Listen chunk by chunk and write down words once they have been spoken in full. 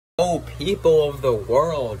Hello, people of the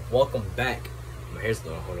world. Welcome back. My hair's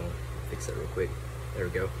going. Hold on. Fix that real quick. There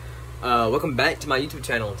we go. Welcome back to my YouTube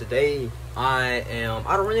channel. Today, I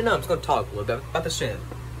don't really know. I'm just going to talk a little bit about the shed.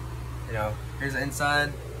 You know, here's the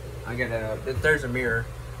inside. There's a mirror.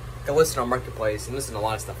 I can list it on Marketplace and listen to a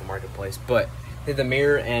lot of stuff on Marketplace. But the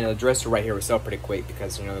mirror and the dresser right here will sell pretty quick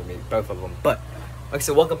because, you know, both of them. But, like I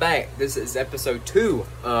said, welcome back. This is episode 2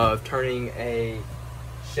 of turning a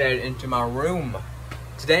shed into my room.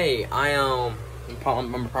 Today, I'm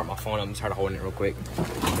gonna prop my phone up. I'm tired of holding it real quick.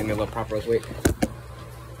 Give me a little prop real quick.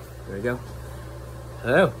 There we go.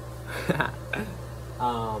 Hello.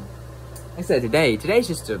 Like I said, today's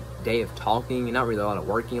just a day of talking and not really a lot of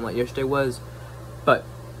working like yesterday was. But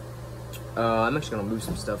I'm actually gonna move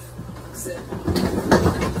some stuff.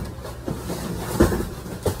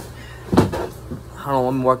 Hold on,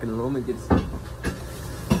 I'm working a little bit. Get some.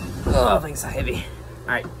 Oh, things so heavy. All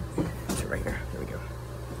right, sit right here. There we go.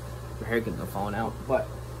 My hair getting falling out, but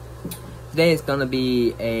today is gonna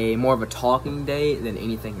be more of a talking day than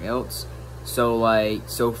anything else.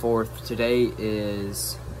 So forth. Today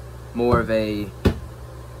is more of a.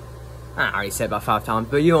 I already said about 5 times,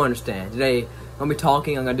 but you'll understand. Today I'm gonna be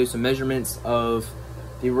talking. I'm gonna do some measurements of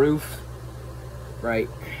the roof, right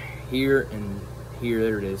here and here.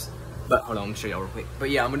 There it is. But hold on, let me show y'all real quick. But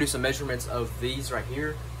yeah, I'm gonna do some measurements of these right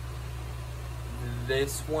here.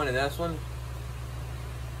 This one and this one.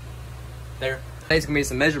 There. Today's gonna be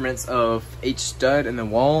some measurements of each stud in the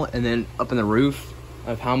wall and then up in the roof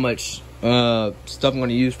of how much stuff I'm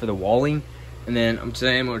gonna use for the walling. And then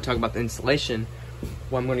today I'm gonna talk about the insulation.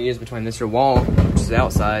 What I'm gonna use between this here wall, which is the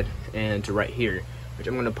outside, and to right here. Which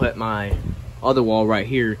I'm gonna put my other wall right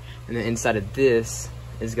here, and then inside of this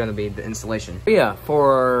is gonna be the insulation. But yeah,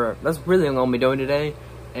 that's really what I'm gonna be doing today.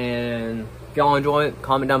 And if y'all enjoy it,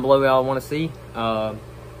 comment down below what y'all wanna see.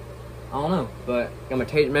 I don't know, but I'm gonna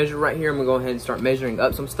tape measure right here. I'm gonna go ahead and start measuring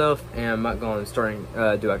up some stuff, and I'm going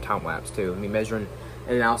to do a time lapse too. I'm measuring,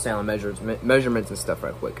 and then I'll say on measurements and stuff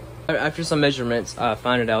right quick. After some measurements, I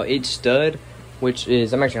found out each stud, which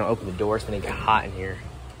is, I'm actually gonna open the door. It's gonna get hot in here.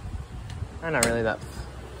 Not really that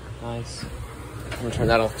nice. I'm gonna turn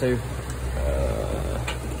that off too.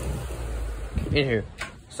 In here,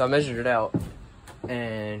 so I measured it out,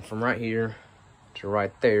 and from right here to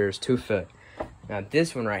right there is 2 foot. Now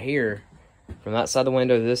this one right here, from that side of the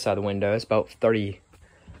window to this side of the window, it's about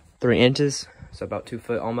 33 inches, so about 2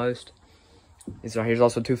 foot almost. This right here is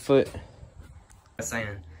also 2 foot. That's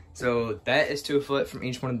saying. So that is 2 foot from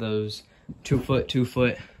each one of those. 2 foot, 2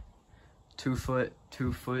 foot, 2 foot,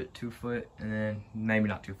 2 foot, 2 foot, and then maybe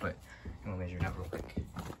not 2 foot. I'm gonna measure it out real quick.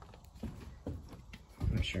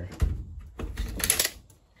 Make sure.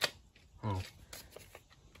 Oh.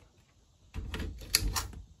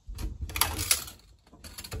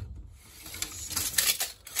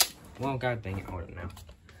 Well, god dang it, hold it now.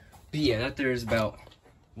 But yeah, that there is about,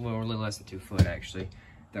 well, a little less than 2 foot actually.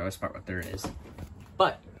 That was part right there is.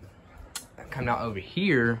 But coming out over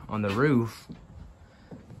here on the roof,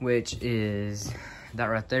 which is that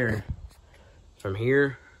right there. From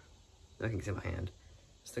here, I can see my hand.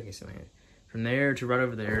 Still can see my hand. From there to right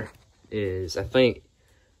over there is, I think,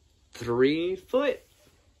 3 foot.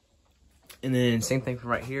 And then same thing from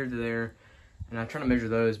right here to there. And I'm trying to measure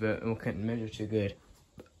those, but we couldn't measure too good.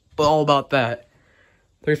 But all about that.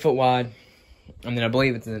 3 foot wide. And then I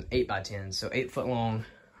believe it's an 8 by 10. So 8 foot long,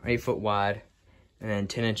 or 8 foot wide, and then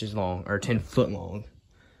 10 inches long, or 10 foot long.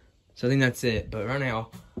 So I think that's it. But right now,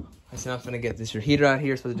 I said I'm gonna get this heater out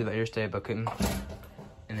here. Supposed to do that yesterday, but couldn't.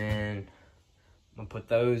 And then I'm gonna put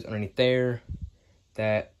those underneath there,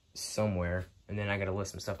 that somewhere, and then I gotta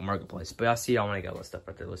list some stuff on Marketplace. But I see y'all when I got a lot of stuff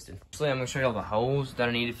right there listed. So I'm gonna show y'all the holes that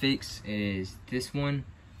I need to fix. Is this one,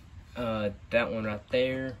 that one right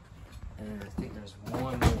there, and I think there's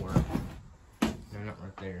one more. No, not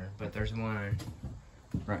right there, but there's one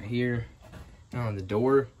right here. On the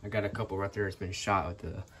door, I got a couple right there that's been shot with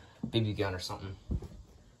a BB gun or something.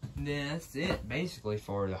 And then that's it, basically,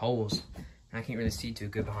 for the holes. And I can't really see too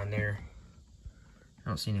good behind there. I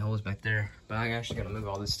don't see any holes back there. But I actually gotta move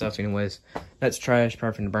all this stuff anyways. That's trash,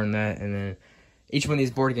 perfect to burn that. And then each one of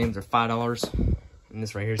these board games are $5. And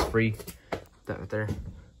this right here is free. That right there.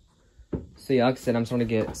 So yeah, like I said, I'm trying to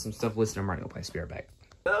get some stuff listed on Marketplace. Be right back.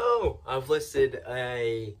 So, I've listed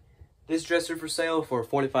this dresser for sale for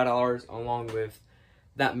 $45 along with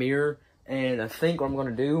that mirror. And I think what I'm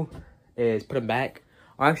gonna do is put them back.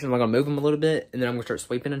 Or actually, I'm gonna move them a little bit, and then I'm gonna start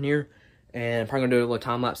sweeping in here. And I'm probably gonna do a little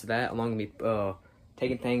time lapse of that, along with me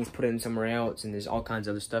taking things, putting them somewhere else, and there's all kinds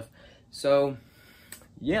of other stuff. So,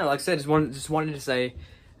 yeah, like I said, just wanted to say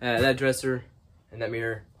that dresser and that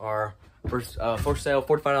mirror are for sale,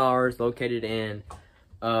 $45, located in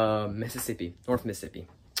Mississippi, North Mississippi.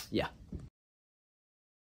 Yeah.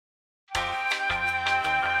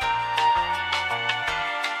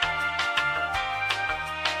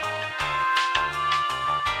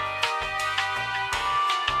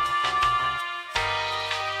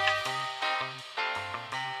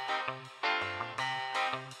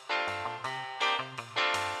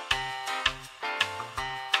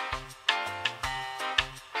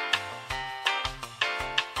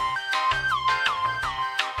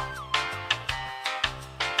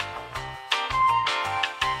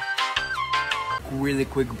 Really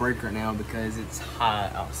quick break right now because it's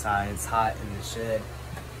hot outside. It's hot in the shed.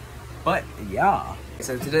 But yeah,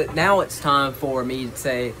 so today, now it's time for me to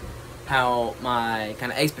say how my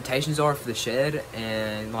kind of expectations are for the shed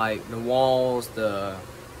and like the walls, the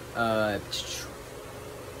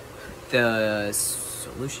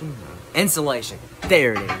solution, insulation.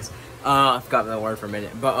 There it is. I forgot the word for a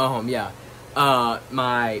minute, but yeah.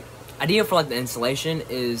 My idea for like the insulation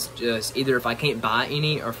is just either if I can't buy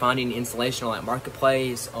any or find any insulation on like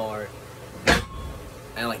Marketplace or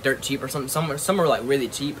and like dirt cheap or something, somewhere like really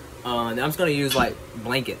cheap. Then I'm just gonna use like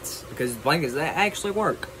blankets because blankets that actually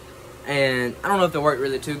work. And I don't know if they work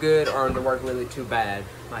really too good or if they work really too bad.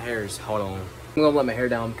 My hair's, hold on. I'm gonna let my hair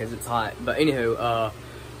down because it's hot. But anywho,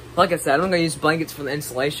 like I said, I'm gonna use blankets for the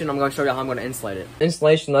insulation. I'm gonna show you how I'm gonna insulate it.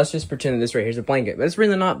 Insulation, let's just pretend that this right here is a blanket, but it's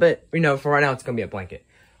really not. But you know, for right now, it's gonna be a blanket.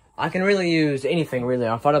 I can really use anything, really.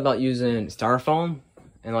 I thought about using styrofoam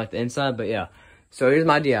and like the inside, but yeah. So here's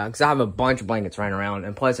my idea, because I have a bunch of blankets running around,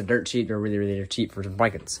 and plus they're dirt cheap. They're really cheap for some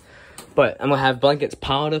blankets. But I'm gonna have blankets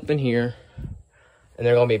piled up in here, and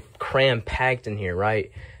they're gonna be cram-packed in here,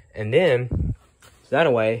 right? And then, so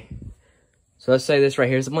that way, so let's say this right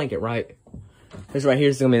here is a blanket, right? This right here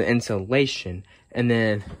is gonna be the insulation, and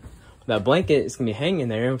then that blanket is gonna be hanging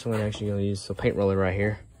there, which I'm actually gonna use a paint roller right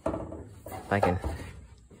here. If I can.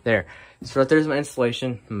 There. So right there's my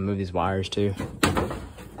insulation. I'm gonna move these wires too.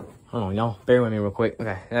 Hold on, y'all. Bear with me real quick.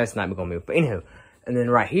 Okay, that's not gonna move. But anywho, and then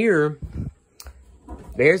right here,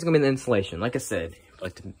 there's gonna be the insulation. Like I said,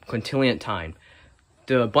 like the quintillion time.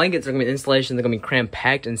 The blankets are gonna be the insulation. They're gonna be crammed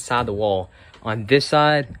packed inside the wall. On this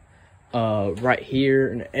side, right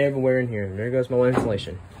here, and everywhere in here. There goes my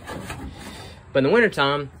insulation. But in the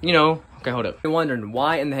wintertime, you know, okay, hold up. You're wondering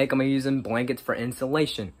why in the heck am I using blankets for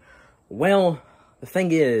insulation? Well, the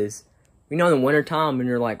thing is, you know, in the wintertime when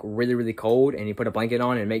you're like really cold and you put a blanket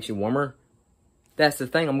on and it makes you warmer, that's the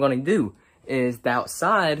thing I'm gonna do, is the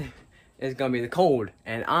outside is gonna be the cold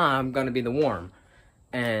and I'm gonna be the warm.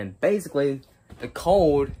 And basically, the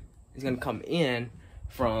cold is gonna come in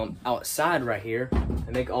from outside right here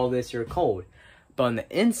and make all this here cold. But on the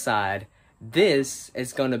inside, this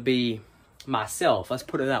is gonna be myself, let's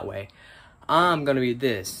put it that way. I'm gonna be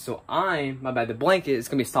this. So the blanket is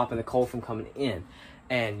gonna be stopping the cold from coming in.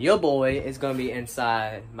 And your boy is gonna be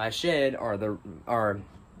inside my shed or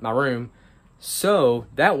my room. So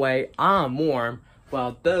that way I'm warm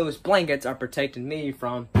while those blankets are protecting me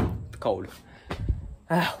from the cold.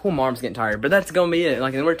 Well, my arm's getting tired, but that's gonna be it.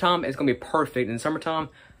 Like in the wintertime, it's gonna be perfect. In the summertime,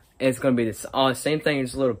 it's gonna be this same thing,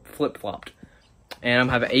 just a little flip-flopped. And I'm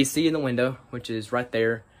gonna have an AC in the window, which is right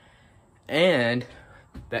there. And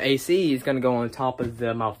the AC is gonna go on top of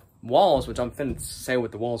my walls, which I'm finna say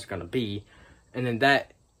what the walls are gonna be. And then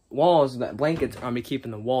that blankets are gonna be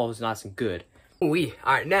keeping the walls nice and good.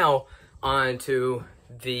 Alright, now on to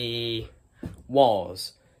the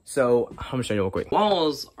walls. So I'm gonna show you real quick.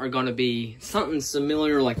 Walls are gonna be something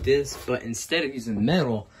similar like this, but instead of using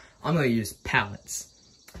metal, I'm gonna use pallets.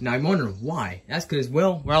 Now I'm wondering why. That's because,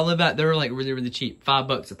 well, where I live at, they're like really cheap.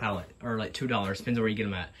 $5 a pallet, or like $2, depends on where you get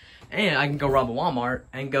them at. And I can go rob a Walmart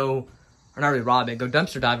and go, or not really rob it, go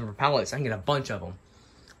dumpster diving for pallets. I can get a bunch of them,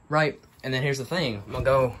 right? And then here's the thing. I'm gonna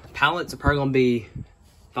go, pallets are probably gonna be,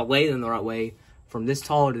 if I lay them the right way, from this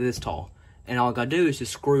tall to this tall. And all I gotta do is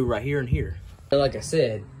just screw right here and here. But like I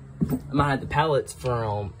said, I'm gonna have the pallets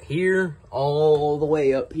from here all the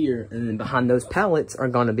way up here. And then behind those pallets are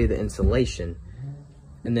gonna be the insulation.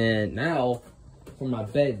 And then now, for my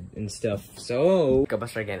bed and stuff. So, I'm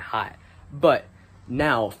starting getting hot. But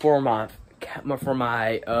now for my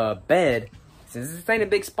bed, since this ain't a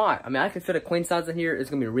big spot, I mean, I can fit a queen size in here.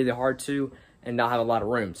 It's gonna be really hard to, and not have a lot of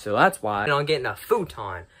room. So that's why I'm getting a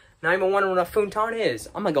futon. Now, even wondering what a futon is.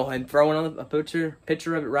 I'm gonna go ahead and throw in a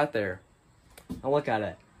picture of it right there. Now look at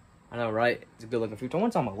it. I know, right? It's a good looking futon.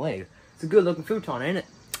 What's on my leg? It's a good looking futon, ain't it?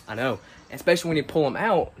 I know. Especially when you pull them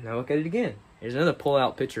out. Now look at it again. Here's another pull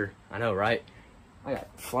out picture. I know, right? I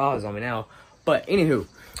got flowers on me now. But anywho,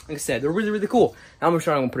 like I said, they're really cool. Now I'm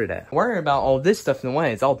sure I'm gonna put it at. Worry about all this stuff in the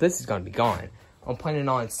way. All this is gonna be gone. I'm planning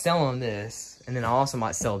on selling this And then I also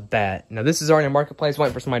might sell that. Now, this is already in marketplace,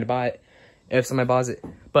 waiting for somebody to buy it, if somebody buys it.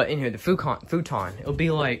 But anyway, the futon, it'll be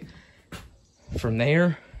like, from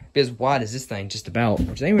there, be as wide as this thing, just about.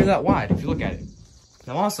 Which ain't really that wide, if you look at it.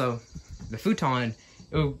 Now, also, the futon,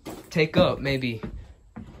 it'll take up maybe,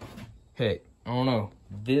 heck, I don't know,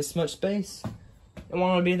 this much space. It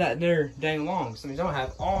won't be that there dang long. So, I mean, I don't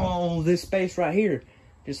have all this space right here.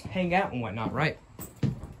 Just hang out and whatnot, right?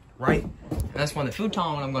 Right? And that's why the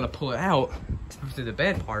futon, when I'm going to pull it out through the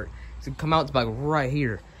bed part, it's going to come out to like right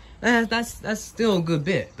here. That's still a good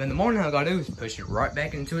bit. But in the morning, all I got to do is push it right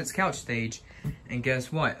back into its couch stage. And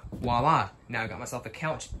guess what? Voila. Now I got myself a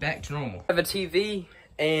couch back to normal. I have a TV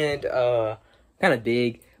and kind of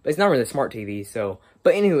big, but it's not really a smart TV. So,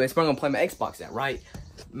 but anyway, it's where I'm going to play my Xbox at, right?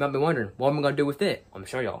 You might be wondering, what am I going to do with it? I'm going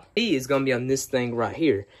to show y'all. It is going to be on this thing right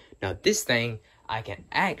here. Now, this thing, I can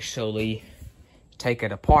actually take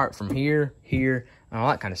it apart from here, here, and all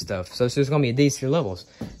that kind of stuff. So it's just going to be these here levels.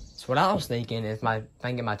 So what I was thinking is if I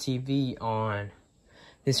get my TV on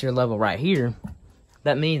this here level right here,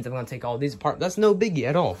 that means I'm going to take all these apart. That's no biggie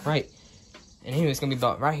at all, right? And here it's going to be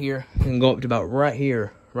about right here. And go up to about right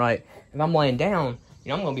here, right? If I'm laying down, you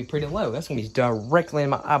know, I'm going to be pretty low. That's going to be directly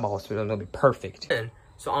in my eyeballs, so it's going to be perfect.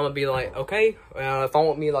 So I'm going to be like, okay, if I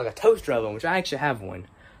want me like a toaster oven, which I actually have one.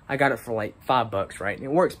 I got it for like $5, right? And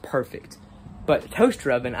it works perfect. But the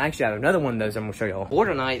toaster oven, I actually have another one of those I'm going to show y'all. Or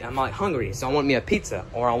tonight, I'm like hungry, so I want me a pizza.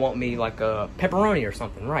 Or I want me like a pepperoni or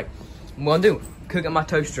something, right? I'm going to do, cook up my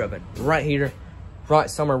toaster oven right here. Right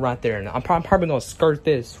somewhere right there. And I'm probably going to skirt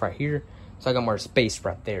this right here. So I got more space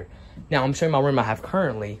right there. Now, I'm showing my room I have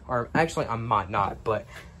currently. Or actually, I might not. But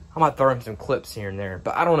I might throw in some clips here and there.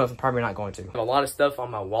 But I don't know if I'm probably not going to. I have a lot of stuff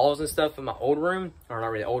on my walls and stuff in my old room. Or not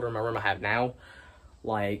really old room, my room I have now.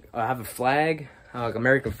 Like, I have a flag. Like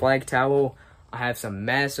American flag towel. I have some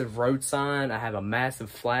massive road sign. I have a massive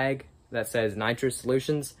flag that says Nitro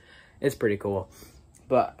Solutions. It's pretty cool.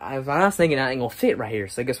 But I was thinking I ain't gonna fit right here,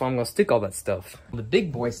 so I guess why I'm gonna stick all that stuff. The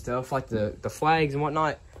big boy stuff, like the flags and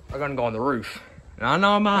whatnot, are gonna go on the roof. And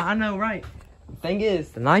I know, right? The thing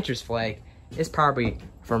is, the nitrous flag is probably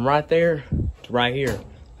from right there to right here. Like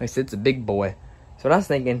I said, it's a big boy. So what I was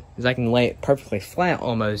thinking is I can lay it perfectly flat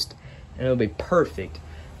almost, and it'll be perfect.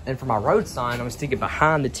 And for my road sign, I'm gonna stick it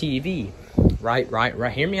behind the TV. Right.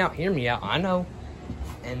 Hear me out, I know.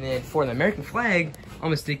 And then for the American flag, I'm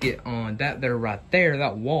gonna stick it on that there right there,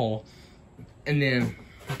 that wall. And then,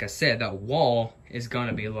 like I said, that wall is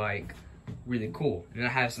gonna be like really cool. And I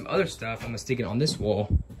have some other stuff I'm gonna stick it on this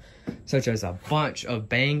wall, such as a bunch of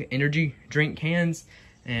Bang energy drink cans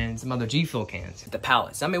and some other G Fuel cans. The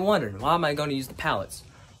pallets. I may be wondering, why am I gonna use the pallets?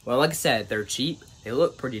 Well, like I said, they're cheap. They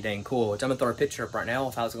look pretty dang cool, which I'm gonna throw a picture up right now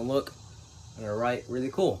of how it's gonna look. And they're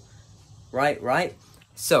really cool. Right?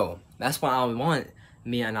 So, that's why I want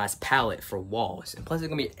me a nice pallet for walls. And plus, it's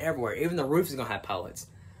gonna be everywhere. Even the roof is gonna have pallets.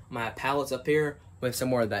 I'm gonna have pallets up here with some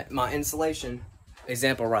more of that. My insulation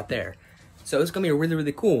example right there. So, it's gonna be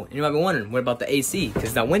really cool. And you might be wondering, what about the AC?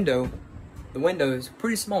 Because that window, the window is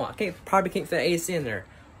pretty small. I probably can't fit AC in there.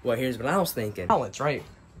 Well, here's what I was thinking. Outlets, right?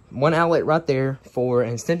 One outlet right there for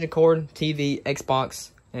an extension cord, TV,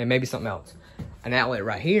 Xbox, and maybe something else. An outlet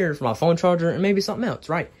right here for my phone charger, and maybe something else,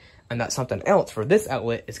 right? And that something else for this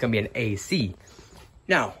outlet is gonna be an AC.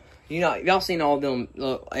 Now, you know, y'all seen all them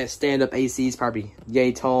stand-up ACs, probably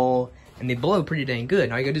yay tall, and they blow pretty dang good.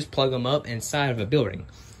 Now you gotta just plug them up inside of a building.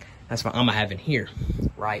 That's what I'm gonna have in here,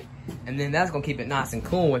 right? And then that's gonna keep it nice and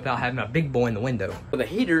cool without having a big boy in the window. For the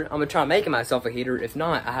heater, I'm gonna try making myself a heater. If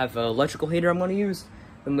not, I have an electrical heater I'm gonna use.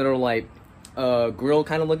 Them little like grill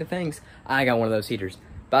kind of looking things. I got one of those heaters.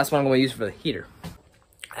 But that's what I'm gonna use for the heater.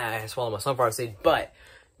 I swallowed my sunflower seed, but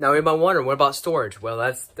now everybody wondering, what about storage? Well,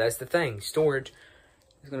 that's the thing. Storage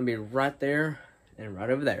is gonna be right there and right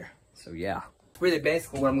over there. So yeah, really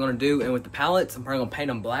basically what I'm gonna do. And with the pallets, I'm probably gonna paint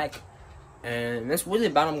them black. And that's really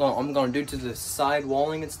about what I'm gonna do to the side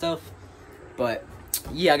walling and stuff. But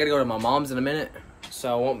yeah, I gotta go to my mom's in a minute,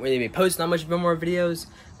 so I won't really be posting that much more videos.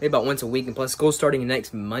 Maybe about once a week. And plus, school's starting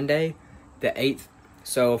next Monday, the 8th.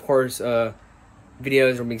 So of course,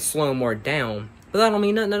 videos will be slowing more down. But that don't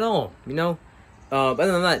mean nothing at all, you know. But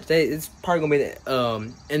other than that, today it's probably gonna be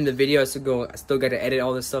the in the video. I still got to edit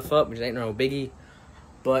all this stuff up, which ain't no biggie.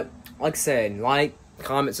 But like I said, like,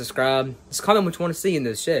 comment, subscribe. Just comment what you want to see in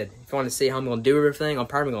this shed. If you want to see how I'm gonna do everything, I'm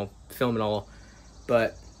probably gonna film it all.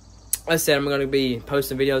 But like I said, I'm gonna be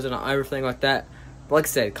posting videos and everything like that. But like I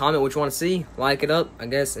said, comment what you want to see, like it up, I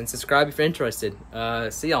guess, and subscribe if you're interested.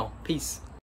 See y'all. Peace.